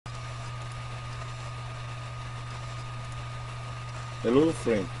Hello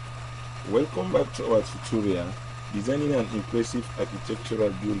friend, welcome back to our tutorial designing an impressive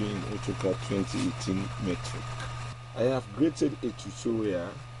architectural building in AutoCAD 2018 metric. I have created a tutorial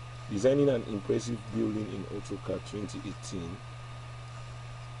designing an impressive building in AutoCAD 2018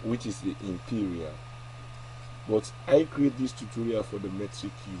 which is the Imperial, but I create this tutorial for the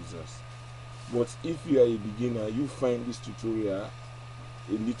metric users. But if you are a beginner, you find this tutorial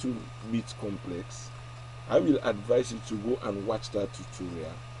a little bit complex, I will advise you to go and watch that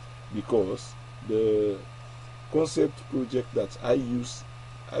tutorial, because the concept project that I use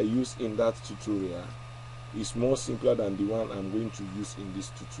in that tutorial is more simpler than the one I'm going to use in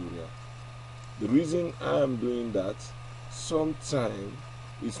this tutorial. The reason I am doing that, sometimes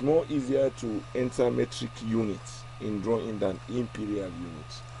it's more easier to enter metric units in drawing than imperial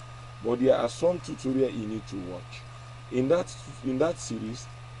units, but there are some tutorials you need to watch. In that series,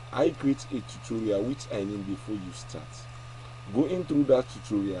 I create a tutorial which I name before you start. Going through that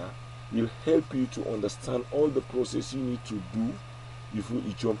tutorial will help you to understand all the process you need to do before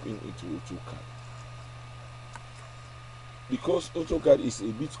you jump into AutoCAD. Because AutoCAD is a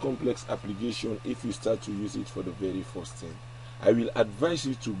bit complex application if you start to use it for the very first time, I will advise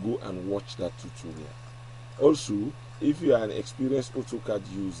you to go and watch that tutorial. Also, if you are an experienced AutoCAD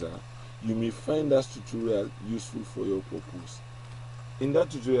user, you may find that tutorial useful for your purpose. In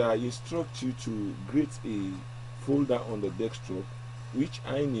that tutorial, I instruct you to create a folder on the desktop which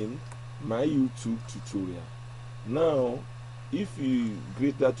I name my YouTube tutorial. Now, if you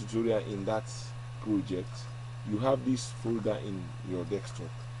create that tutorial in that project, you have this folder in your desktop.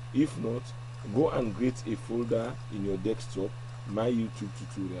 If not, go and create a folder in your desktop, my YouTube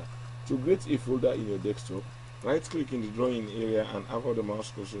tutorial. To create a folder in your desktop, right click in the drawing area and hover the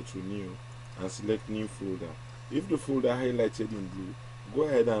mouse cursor to new and select new folder. If the folder highlighted in blue, go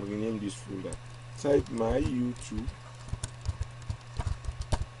ahead and rename this folder. Type my YouTube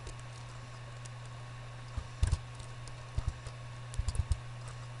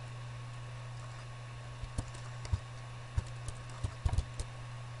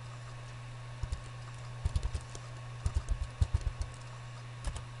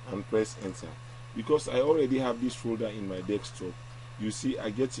and press enter. Because I already have this folder in my desktop, you see I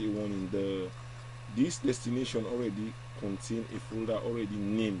get a warning. This destination already contain a folder already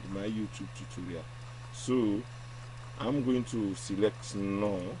named my YouTube tutorial. So I'm going to select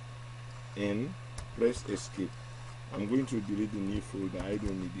no and press escape. I'm going to delete the new folder. I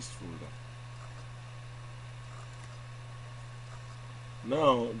don't need this folder.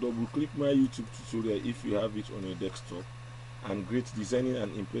 Now double click my YouTube tutorial if you have it on your desktop and create designing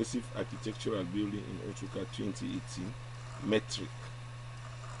an impressive architectural building in AutoCAD 2018 metric.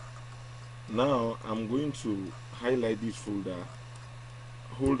 Now I'm going to highlight this folder,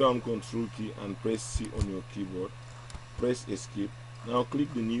 hold down Ctrl key and press C on your keyboard, press escape. Now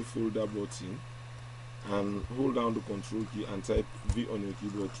click the new folder button and hold down the Ctrl key and type V on your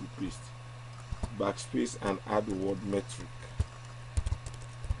keyboard to paste, backspace and add the word metric.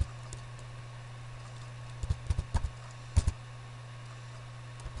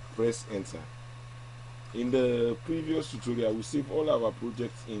 Press enter. In the previous tutorial, we saved all our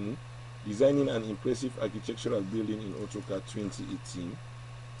projects in designing an impressive architectural building in AutoCAD 2018.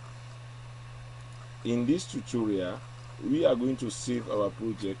 In this tutorial, we are going to save our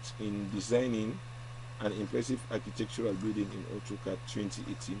project in designing an impressive architectural building in AutoCAD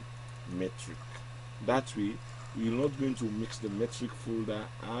 2018 metric. That way, we are not going to mix the metric folder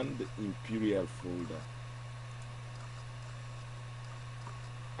and the imperial folder.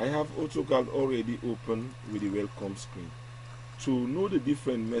 I have AutoCAD already open with the welcome screen. To know the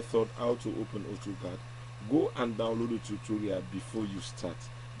different method how to open AutoCAD, go and download the tutorial before you start.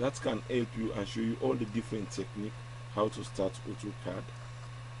 That can help you and show you all the different techniques how to start AutoCAD.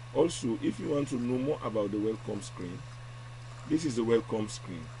 Also, if you want to know more about the welcome screen, this is the welcome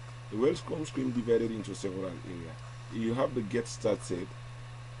screen. The welcome screen divided into several areas. You have the get started.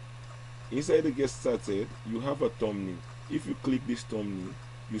 Inside the get started, you have a thumbnail. If you click this thumbnail,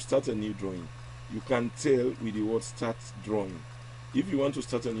 you start a new drawing. You can tell with the word start drawing. If you want to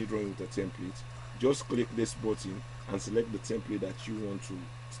start a new drawing with a template, just click this button and select the template that you want to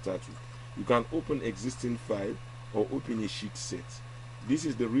start with. You can open existing file or open a sheet set. This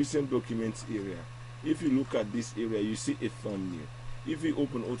is the recent documents area. If you look at this area, you see a thumbnail. If you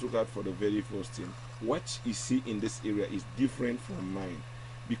open AutoCAD for the very first time, what you see in this area is different from mine,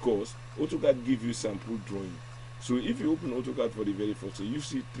 because AutoCAD gives you sample drawing. So if you open AutoCAD for the very first time, you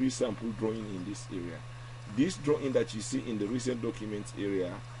see 3 sample drawing in this area. This drawing that you see in the recent documents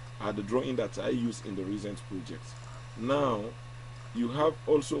area are the drawing that I use in the recent project. Now you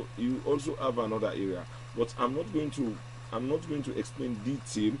also have another area, but I'm not going to I'm not going to explain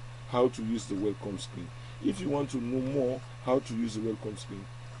detail how to use the welcome screen. If you want to know more how to use the welcome screen,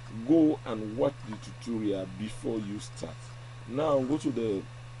 go and watch the tutorial before you start. Now go to the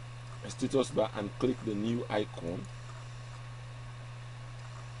status bar and click the new icon.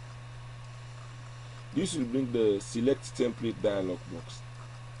 This will bring the select template dialog box.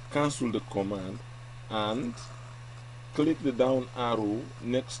 Cancel the command and click the down arrow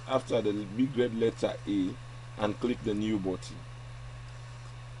next after the big red letter A and click the new button.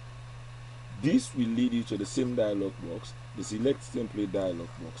 This will lead you to the same dialog box, the select template dialog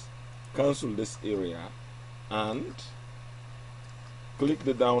box. Cancel this area and click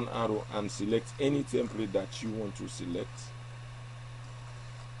the down arrow and select any template that you want to select.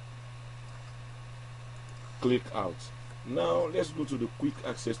 Click out. Now let's go to the quick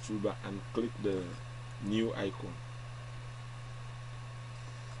access toolbar and click the new icon.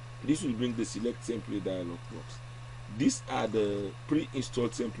 This will bring the select template dialog box. These are the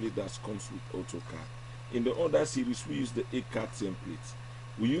pre-installed template that comes with AutoCAD. In the other series we use the AutoCAD templates.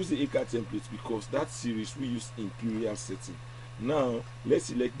 We use the AutoCAD templates because that series we use imperial setting. Now let's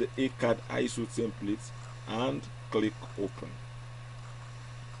select the AutoCAD ISO templates and click open.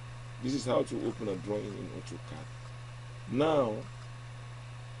 This is how to open a drawing in AutoCAD. Now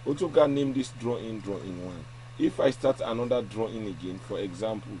AutoCAD name this drawing 1. If I start another drawing again, for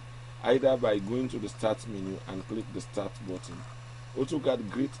example, either by going to the start menu and click the start button,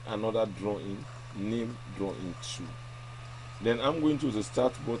 AutoCAD create another drawing named drawing 2. Then I'm going to the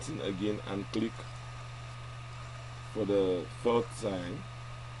start button again and click for the third time.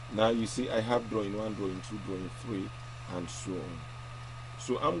 Now you see I have drawing 1, drawing 2, drawing 3 and so on.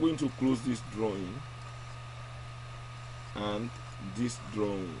 So I'm going to close this drawing and this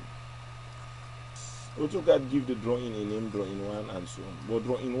drawing. AutoCAD give the drawing a name, drawing 1 and so on, but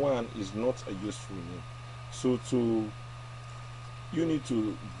drawing 1 is not a useful name. So you need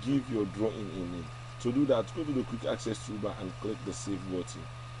to give your drawing a name. To do that, go to the quick access toolbar and click the save button.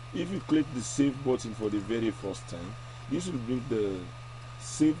 If you click the save button for the very first time, this will bring the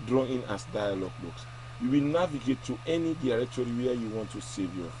save drawing as dialog box. You will navigate to any directory where you want to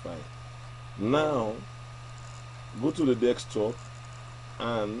save your file. Now go to the desktop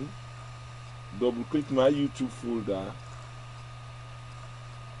and double click my YouTube folder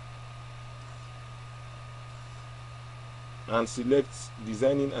and select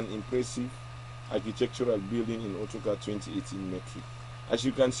designing an impressive architectural building in AutoCAD 2018 metric. As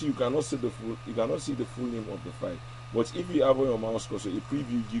you can see, you cannot see the full name of the file, but if you have on your mouse cursor, a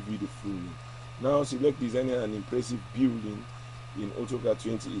preview give you the full name. Now select designing an impressive building in AutoCAD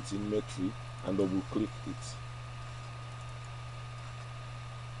 2018 metric and double click it.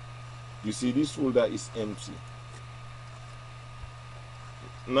 You see this folder is empty.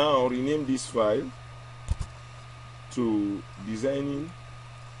 Now rename this file to designing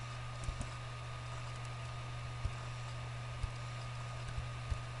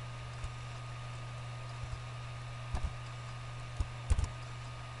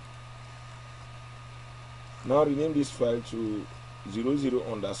Now rename this file to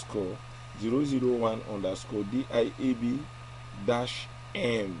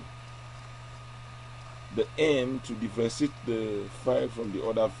 00_001_DIAB-M. The M to differentiate the file from the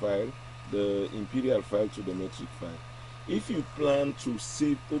other file, the imperial file to the metric file. If you plan to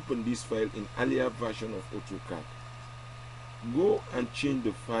open this file in earlier version of AutoCAD, go and change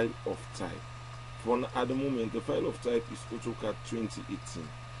the file of type. At the moment, the file of type is AutoCAD 2018.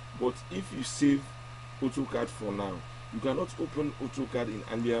 But if you save AutoCAD for now, you cannot open AutoCAD in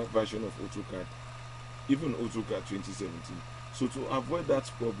earlier version of AutoCAD, even AutoCAD 2017. So to avoid that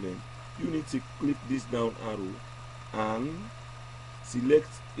problem, you need to click this down arrow and select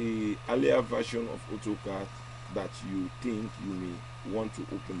a earlier version of AutoCAD that you think you may want to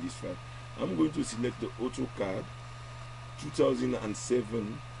open this file. I'm going to select the AutoCAD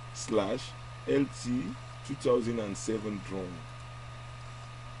 2007/LT 2007 drawing.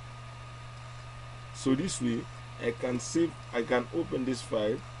 So this way I can open this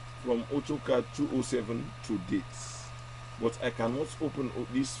file from AutoCAD 207 to dates, but I cannot open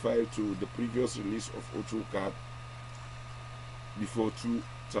this file to the previous release of AutoCAD before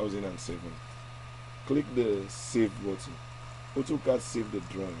 2007. Click the save button. AutoCAD save the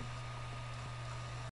drawing.